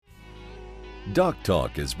Doc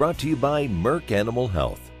Talk is brought to you by Merck Animal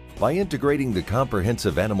Health. By integrating the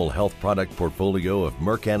comprehensive animal health product portfolio of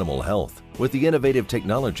Merck Animal Health with the innovative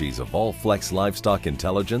technologies of All-Flex Livestock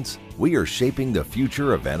Intelligence, we are shaping the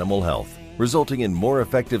future of animal health, resulting in more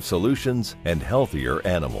effective solutions and healthier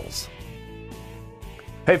animals.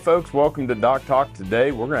 Hey folks, welcome to Doc Talk.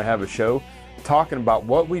 Today we're going to have a show talking about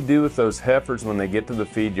what we do with those heifers when they get to the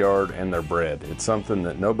feed yard and they're bred. It's something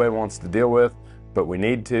that nobody wants to deal with, but we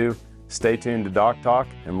need to. Stay tuned to Doc Talk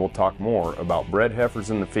and we'll talk more about bred heifers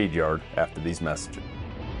in the feed yard after these messages.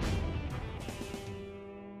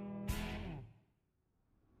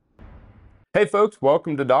 Hey folks,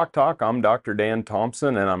 welcome to Doc Talk. I'm Dr. Dan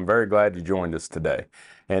Thomson and I'm very glad you joined us today.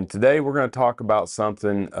 And today we're going to talk about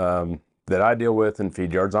something that I deal with in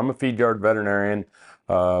feed yards. I'm a feed yard veterinarian,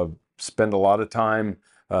 spend a lot of time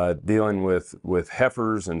dealing with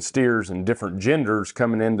heifers and steers and different genders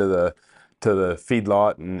coming into the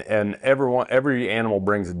feedlot, and every animal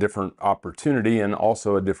brings a different opportunity and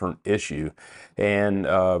also a different issue. And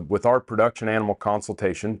with our production animal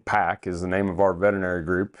consultation, PAC is the name of our veterinary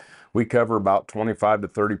group, we cover about 25 to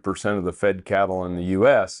 30% of the fed cattle in the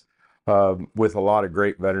U.S. With a lot of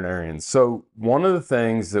great veterinarians. So one of the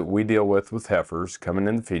things that we deal with heifers coming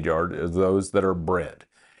in the feed yard is those that are bred.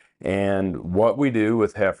 And what we do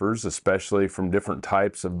with heifers, especially from different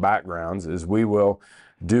types of backgrounds, is we will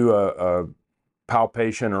do a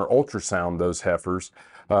palpation or ultrasound those heifers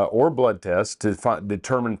or blood test to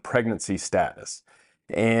determine pregnancy status.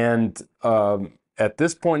 And at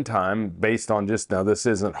this point in time, based on now this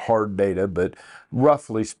isn't hard data, but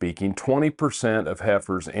roughly speaking, 20% of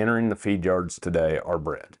heifers entering the feed yards today are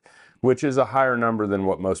bred, which is a higher number than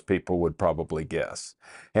what most people would probably guess.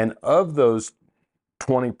 And of those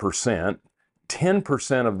 20%,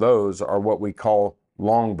 10% of those are what we call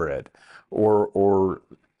long bred, or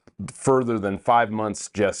further than 5 months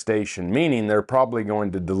gestation, meaning they're probably going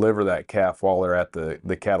to deliver that calf while they're at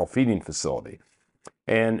the cattle feeding facility.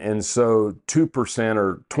 And so 2%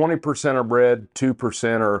 or 20% are bred,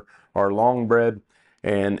 2% are long bred,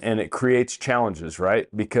 and it creates challenges, right?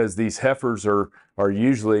 Because these heifers are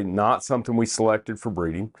usually not something we selected for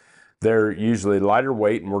breeding. They're usually lighter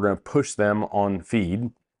weight, and we're going to push them on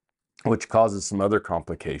feed, which causes some other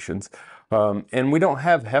complications. And we don't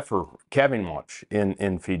have heifer calving watch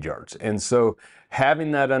in feed yards. And so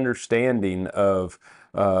having that understanding of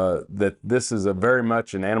that this is very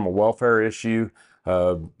much an animal welfare issue,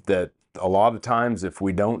 that a lot of times if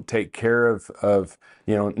we don't take care of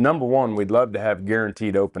number one, we'd love to have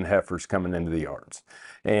guaranteed open heifers coming into the yards.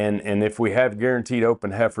 And if we have guaranteed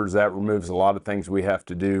open heifers, that removes a lot of things we have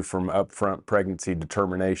to do from upfront pregnancy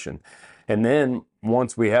determination. And then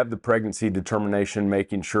once we have the pregnancy determination,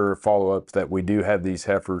 making sure follow-ups that we do have these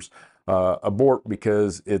heifers abort,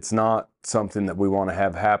 because it's not something that we want to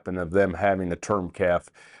have happen of them having a term calf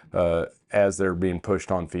as they're being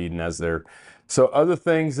pushed on feed and as they're. So other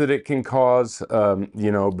things that it can cause,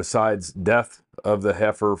 besides death of the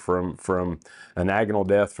heifer from an agonal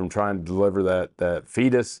death from trying to deliver that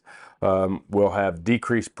fetus, will have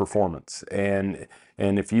decreased performance. And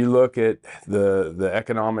if you look at the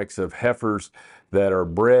economics of heifers that are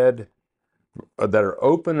bred, that are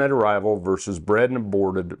open at arrival versus bred and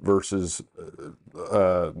aborted versus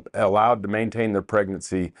allowed to maintain their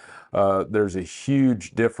pregnancy, there's a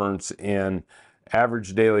huge difference in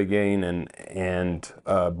average daily gain and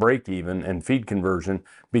break even and feed conversion,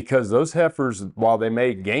 because those heifers, while they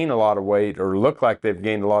may gain a lot of weight or look like they've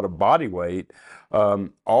gained a lot of body weight,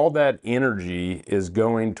 all that energy is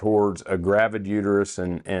going towards a gravid uterus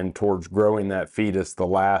and towards growing that fetus the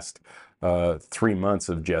last 3 months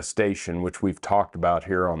of gestation, which we've talked about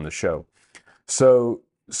here on the show. So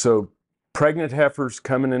pregnant heifers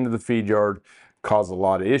coming into the feed yard cause a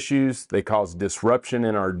lot of issues. They cause disruption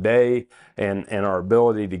in our day and our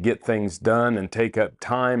ability to get things done and take up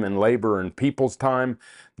time and labor and people's time.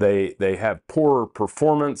 They have poorer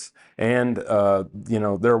performance, and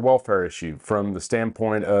they're a welfare issue from the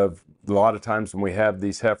standpoint of a lot of times when we have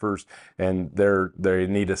these heifers and they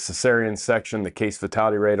need a cesarean section, the case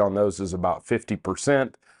fatality rate on those is about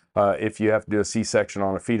 50%. If you have to do a C-section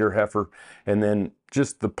on a feeder heifer, and then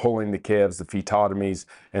just the pulling the calves, the fetotomies,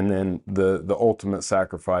 and then the ultimate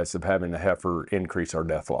sacrifice of having the heifer increase our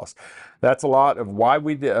death loss. That's a lot of why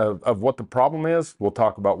of what the problem is. We'll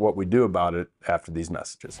talk about what we do about it after these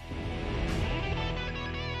messages.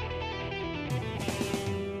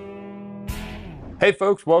 Hey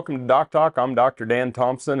folks, welcome to Doc Talk. I'm Dr. Dan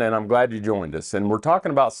Thomson, and I'm glad you joined us. And we're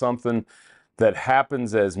talking about something that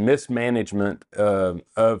happens as mismanagement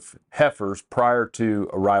of heifers prior to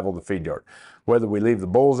arrival to the feed yard. Whether we leave the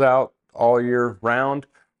bulls out all year round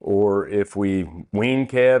or if we wean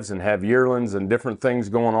calves and have yearlings and different things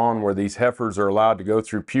going on where these heifers are allowed to go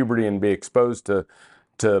through puberty and be exposed to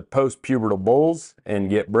post-pubertal bulls and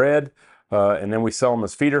get bred, and then we sell them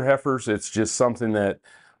as feeder heifers. It's just something that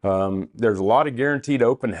there's a lot of guaranteed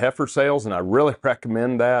open heifer sales, and I really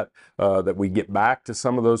recommend that we get back to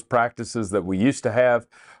some of those practices that we used to have.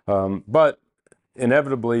 But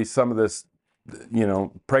inevitably, some of this,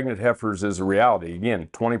 pregnant heifers is a reality. Again,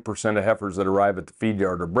 20% of heifers that arrive at the feed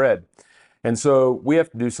yard are bred. And so we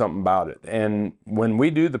have to do something about it. And when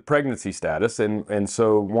we do the pregnancy status, and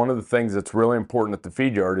so one of the things that's really important at the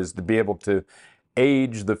feed yard is to be able to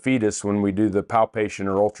age the fetus when we do the palpation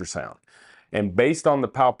or ultrasound. And based on the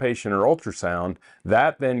palpation or ultrasound,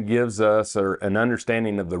 that then gives us an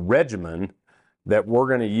understanding of the regimen that we're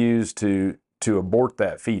going to use to abort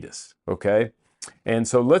that fetus, okay? And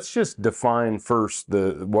so let's just define first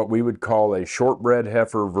what we would call a shortbred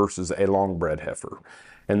heifer versus a longbred heifer.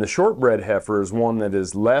 And the shortbred heifer is one that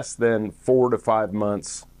is less than 4 to 5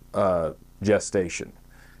 months gestation.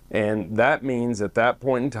 And that means at that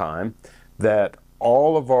point in time that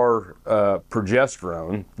all of our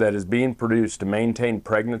progesterone that is being produced to maintain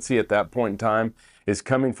pregnancy at that point in time is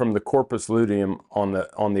coming from the corpus luteum on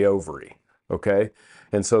the ovary, okay?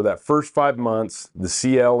 And so that first 5 months, the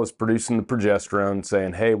CL is producing the progesterone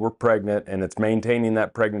saying, hey, we're pregnant, and it's maintaining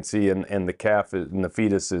that pregnancy, and the calf and the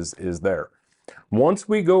fetus is there. Once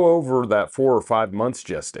we go over that 4 or 5 months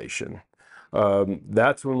gestation,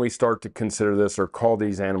 that's when we start to consider this or call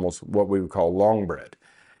these animals what we would call longbred.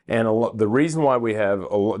 And the reason why we have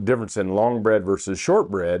a difference in longbred versus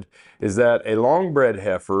shortbred is that a longbred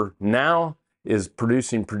heifer now is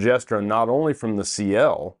producing progesterone not only from the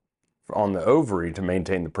CL on the ovary to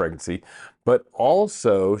maintain the pregnancy, but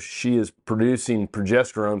also she is producing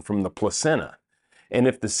progesterone from the placenta. And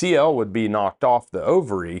if the CL would be knocked off the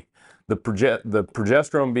ovary, the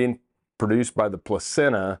progesterone being produced by the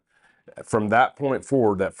placenta from that point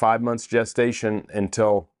forward, that 5 months gestation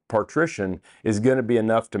until parturition, is going to be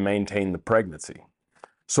enough to maintain the pregnancy.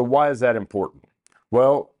 So why is that important?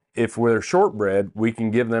 Well, if we're shortbred, we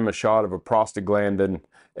can give them a shot of a prostaglandin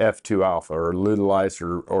F2 alpha or Lutelyse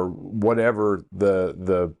or whatever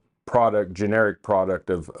the product, generic product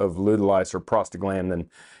of Lutelyse or prostaglandin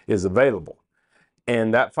is available.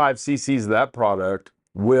 And that 5 cc's of that product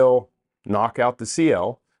will knock out the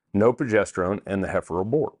CL, no progesterone, and the heifer will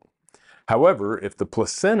abort. However, if the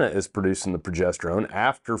placenta is producing the progesterone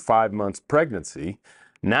after 5 months pregnancy,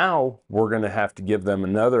 now we're going to have to give them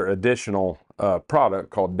another additional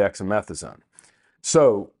product called dexamethasone.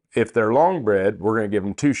 So if they're longbred, we're going to give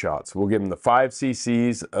them 2 shots. We'll give them the 5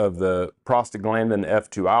 cc's of the prostaglandin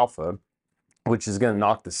F2 alpha, which is going to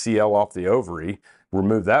knock the CL off the ovary,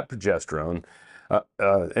 remove that progesterone,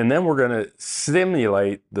 and then we're going to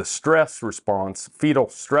stimulate the stress response, fetal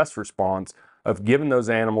stress response, of giving those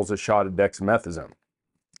animals a shot of dexamethasone.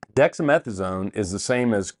 Dexamethasone is the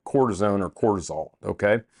same as cortisone or cortisol,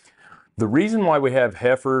 okay? The reason why we have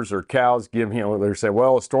heifers or cows give, they say,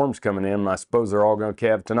 well, a storm's coming in, and I suppose they're all going to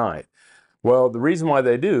calve tonight. Well, the reason why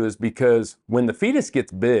they do is because when the fetus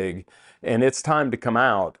gets big and it's time to come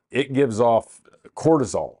out, it gives off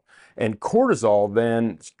cortisol. And cortisol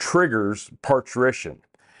then triggers parturition.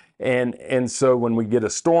 And so when we get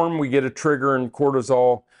a storm, we get a trigger in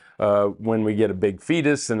cortisol. When we get a big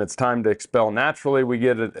fetus and it's time to expel naturally, we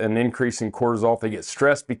get an increase in cortisol. If they get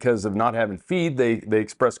stressed because of not having feed, they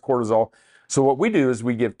express cortisol. So what we do is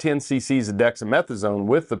we give 10 cc's of dexamethasone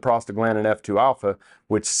with the prostaglandin F2 alpha,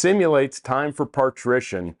 which simulates time for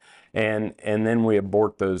parturition, and then we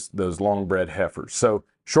abort those longbred heifers. So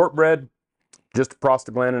shortbred, just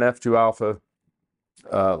prostaglandin F2 alpha.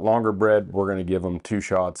 Longer bred, we're going to give them 2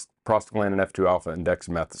 shots, prostaglandin F2 alpha and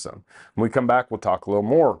dexamethasone. When we come back, we'll talk a little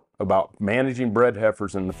more about managing bred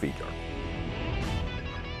heifers in the feed yard.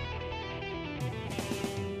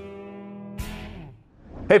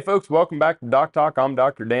 Hey folks, welcome back to Doc Talk. I'm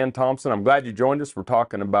Dr. Dan Thomson. I'm glad you joined us. We're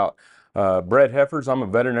talking about bred heifers. I'm a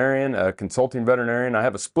veterinarian, a consulting veterinarian. I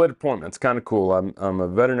have a split appointment. It's kind of cool. I'm a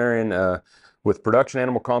veterinarian with production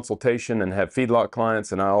animal consultation and have feedlot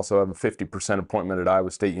clients, and I also have a 50% appointment at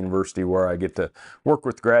Iowa State University where I get to work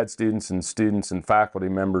with grad students and faculty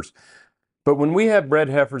members. But when we have bred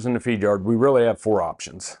heifers in the feed yard, we really have 4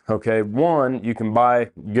 options, okay? 1, you can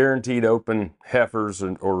buy guaranteed open heifers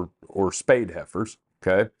or spayed heifers,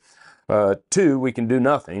 okay? 2, we can do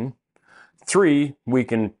nothing. 3, we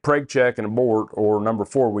can preg check and abort, or number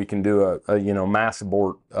 4, we can do a mass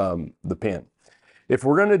abort the pen. If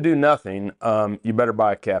we're going to do nothing, you better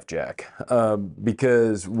buy a calf jack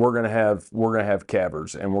because we're going to have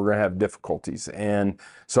calvers and we're going to have difficulties. And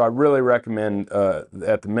so I really recommend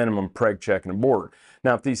at the minimum preg check and abort.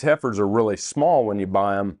 Now, if these heifers are really small when you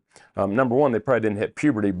buy them, number one, they probably didn't hit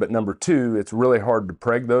puberty, but number two, it's really hard to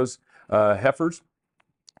preg those heifers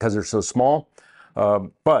because they're so small.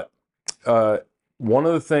 But one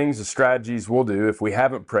of the things, the strategies we'll do if we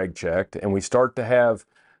haven't preg checked and we start to have,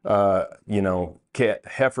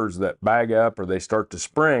 heifers that bag up or they start to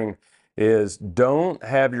spring, is don't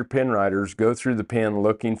have your pen riders go through the pen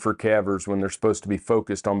looking for calvers when they're supposed to be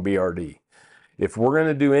focused on BRD. If we're going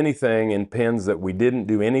to do anything in pens that we didn't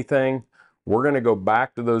do anything, we're going to go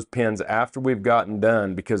back to those pens after we've gotten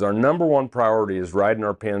done, because our number one priority is riding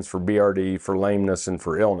our pens for BRD, for lameness, and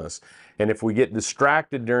for illness. And if we get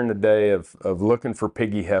distracted during the day of looking for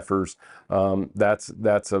piggy heifers, that's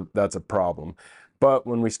a problem. But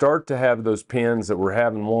when we start to have those pens that we're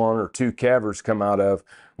having one or two calvers come out of,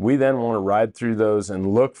 we then want to ride through those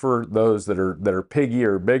and look for those that are piggy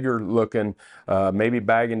or bigger looking, maybe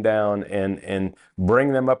bagging down, and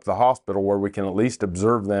bring them up to the hospital where we can at least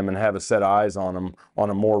observe them and have a set of eyes on them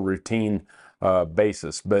on a more routine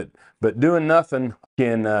basis. But doing nothing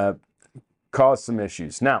can cause some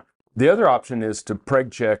issues. Now, the other option is to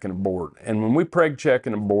preg check and abort. And when we preg check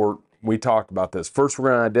and abort, we talked about this. First, we're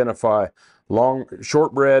going to identify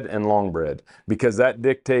shortbred and longbred, because that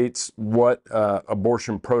dictates what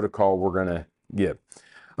abortion protocol we're going to give.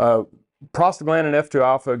 Prostaglandin F2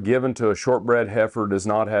 alpha given to a shortbred heifer does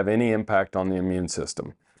not have any impact on the immune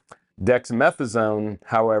system. Dexamethasone,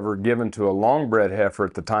 however, given to a longbred heifer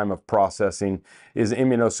at the time of processing is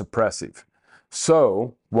immunosuppressive.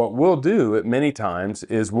 So what we'll do at many times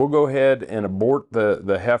is we'll go ahead and abort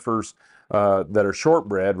the heifers that are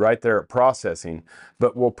shortbred right there at processing,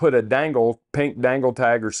 but we'll put a pink dangle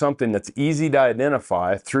tag or something that's easy to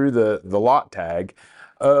identify through the lot tag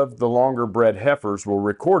of the longer bred heifers. We'll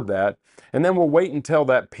record that, and then we'll wait until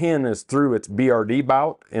that pen is through its BRD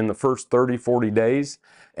bout in the first 30-40 days,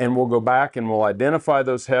 and we'll go back and we'll identify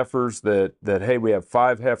those heifers that hey, we have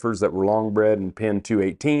 5 heifers that were longbred in pen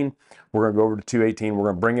 218. We're going to go over to 218, we're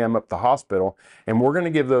going to bring them up to the hospital, and we're going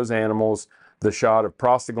to give those animals the shot of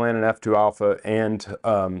prostaglandin F2 alpha and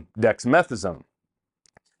dexamethasone.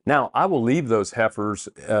 Now, I will leave those heifers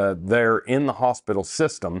there in the hospital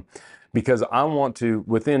system, because I want to,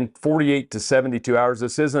 within 48 to 72 hours,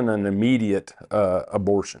 this isn't an immediate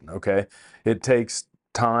abortion, okay? It takes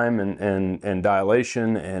time and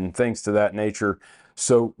dilation and things to that nature.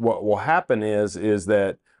 So what will happen is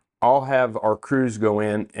that I'll have our crews go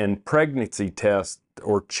in and pregnancy test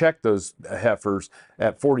or check those heifers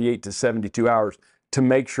at 48 to 72 hours to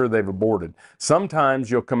make sure they've aborted.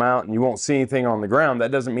 Sometimes you'll come out and you won't see anything on the ground.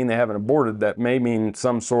 That doesn't mean they haven't aborted. That may mean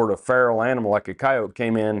some sort of feral animal like a coyote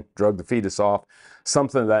came in, drug the fetus off,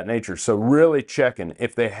 something of that nature. So really checking.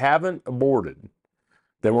 If they haven't aborted,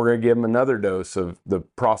 then we're going to give them another dose of the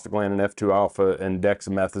prostaglandin F2 alpha and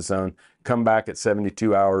dexamethasone, come back at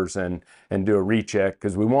 72 hours and do a recheck,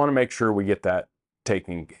 because we want to make sure we get that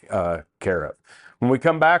taken care of. When we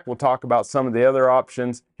come back, we'll talk about some of the other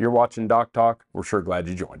options. You're watching Doc Talk. We're sure glad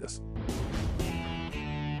you joined us.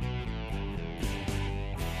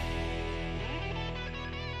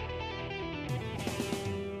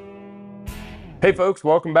 Hey folks,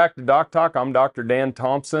 welcome back to Doc Talk. I'm Dr. Dan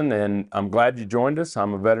Thomson, and I'm glad you joined us.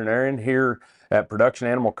 I'm a veterinarian here at Production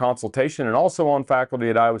Animal Consultation and also on faculty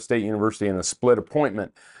at Iowa State University in a split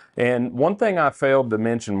appointment. And one thing I failed to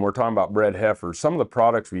mention when we're talking about bred heifers, some of the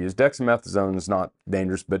products we use, dexamethasone is not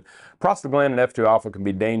dangerous, but prostaglandin F2 alpha can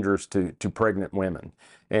be dangerous to pregnant women.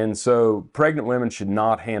 And so pregnant women should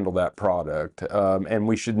not handle that product. And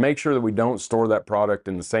we should make sure that we don't store that product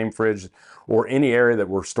in the same fridge or any area that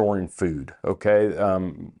we're storing food, okay?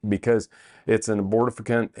 Because it's an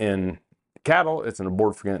abortifacient in cattle, it's an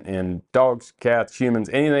abortifacient in dogs, cats, humans,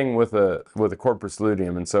 anything with a corpus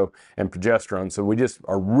luteum and progesterone. So we just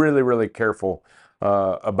are really careful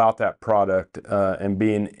about that product and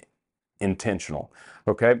being intentional.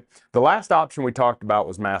 Okay, the last option we talked about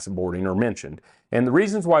was mass aborting, or mentioned, and the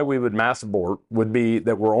reasons why we would mass abort would be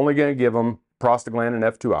that we're only going to give them prostaglandin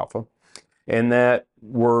F2 alpha, and that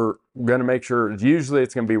we're going to make sure usually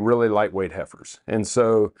it's going to be really lightweight heifers, and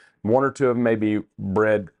so 1 or 2 of them may be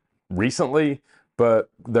bred recently, but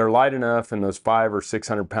they're light enough, and those 500 or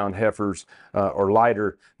 600 pound heifers or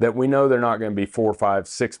lighter, that we know they're not going to be 4, 5,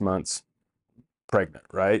 6 months pregnant,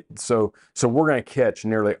 right? So we're going to catch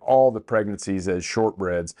nearly all the pregnancies as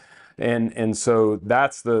shortbreds, and so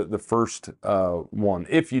that's the first one.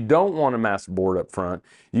 If you don't want to mass abort up front,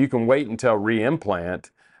 you can wait until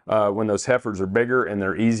reimplant when those heifers are bigger and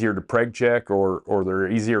they're easier to preg check or they're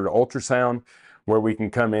easier to ultrasound, where we can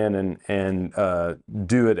come in and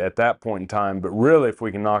do it at that point in time. But really, if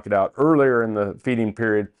we can knock it out earlier in the feeding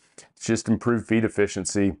period, it's just improved feed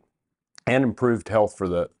efficiency and improved health for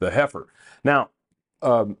the heifer. Now,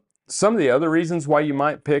 some of the other reasons why you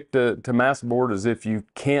might pick to mass abort is if you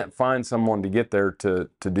can't find someone to get there to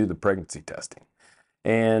do the pregnancy testing.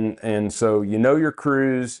 And so you know your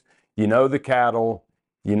crews, you know the cattle,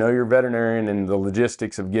 you know your veterinarian and the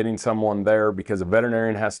logistics of getting someone there, because a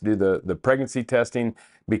veterinarian has to do the pregnancy testing,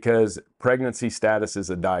 because pregnancy status is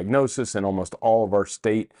a diagnosis, and almost all of our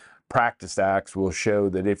state practice acts will show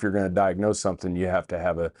that if you're going to diagnose something, you have to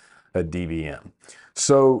have a DVM.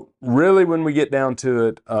 So really, when we get down to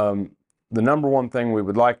it, the number one thing we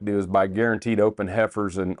would like to do is buy guaranteed open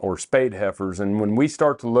heifers or spayed heifers. And when we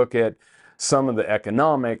start to look at some of the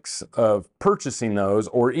economics of purchasing those,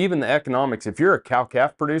 or even the economics, if you're a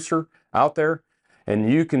cow-calf producer out there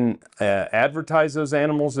and you can advertise those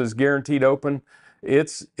animals as guaranteed open,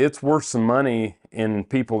 it's worth some money in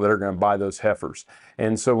people that are going to buy those heifers.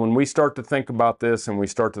 And so when we start to think about this and we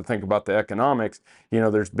start to think about the economics, you know,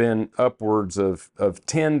 there's been upwards of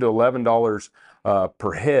 $10 to $11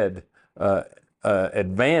 per head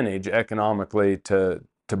advantage economically to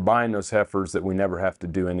buying those heifers that we never have to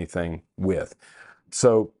do anything with.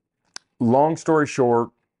 So long story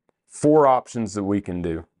short, 4 options that we can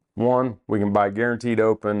do. 1, we can buy guaranteed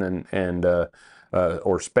open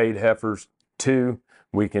or spayed heifers. 2,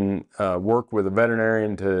 we can work with a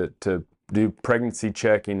veterinarian to do pregnancy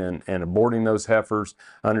checking and aborting those heifers.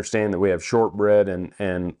 Understand that we have shortbred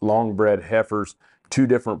and longbred heifers, 2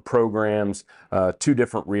 different programs, 2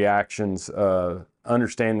 different reactions.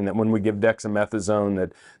 Understanding that when we give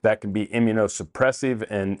dexamethasone, that can be immunosuppressive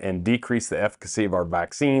and decrease the efficacy of our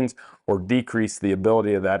vaccines, or decrease the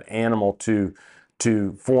ability of that animal to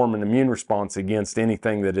form an immune response against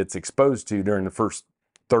anything that it's exposed to during the first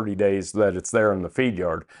 30 days that it's there in the feed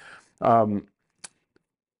yard.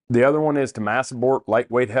 The other one is to mass abort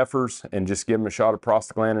lightweight heifers and just give them a shot of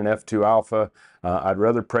prostaglandin F2 alpha. I'd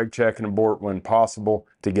rather preg check and abort when possible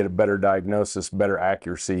to get a better diagnosis, better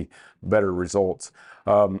accuracy, better results.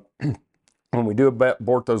 When we do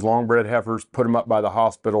abort those longbred heifers, put them up by the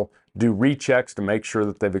hospital, do rechecks to make sure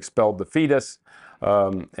that they've expelled the fetus.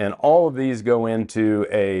 And all of these go into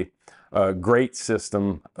a great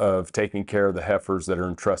system of taking care of the heifers that are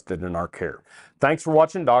entrusted in our care. Thanks for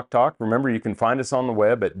watching Doc Talk. Remember, you can find us on the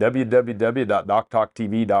web at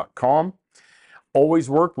www.doctalktv.com. Always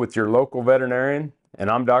work with your local veterinarian, and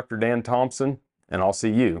I'm Dr. Dan Thomson, and I'll see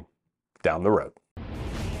you down the road.